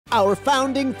Our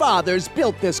founding fathers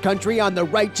built this country on the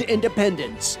right to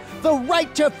independence, the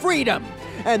right to freedom,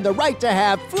 and the right to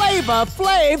have Flava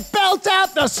Flav belt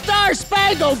out the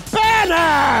Star-Spangled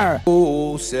Banner!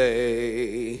 Oh,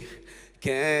 say,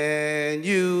 can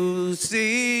you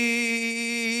see?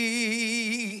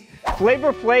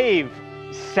 Flavor Flav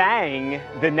sang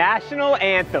the national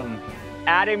anthem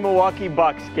at a Milwaukee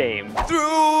Bucks game.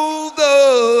 Through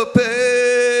the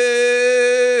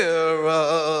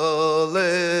perilous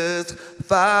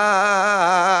fight.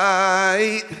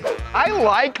 I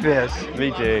like this.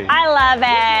 Me too. I love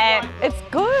it. It's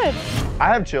good.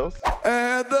 I have chills.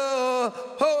 At the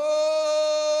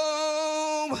home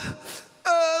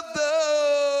of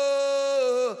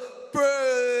the brave.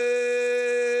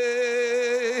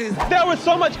 There was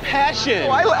so much passion.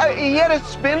 He had a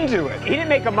spin to it. He didn't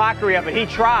make a mockery of it, he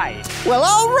tried. Well,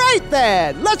 all right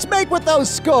then. Let's make with those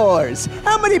scores.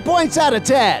 How many points out of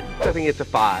 10? I think it's a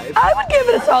 5. I would give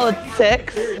it a solid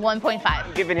 6. 1.5.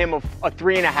 I'm giving him a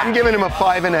 3.5. I'm giving him a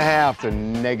 5.5 to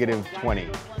 -20.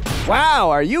 Wow,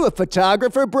 are you a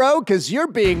photographer, bro? 'Cause you're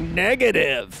being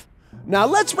negative. Now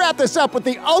let's wrap this up with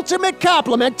the ultimate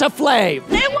compliment to Flav.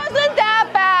 It wasn't that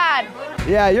bad.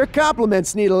 Yeah, your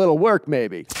compliments need a little work,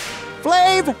 maybe.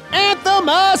 Flav, anthem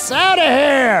us out of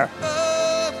here!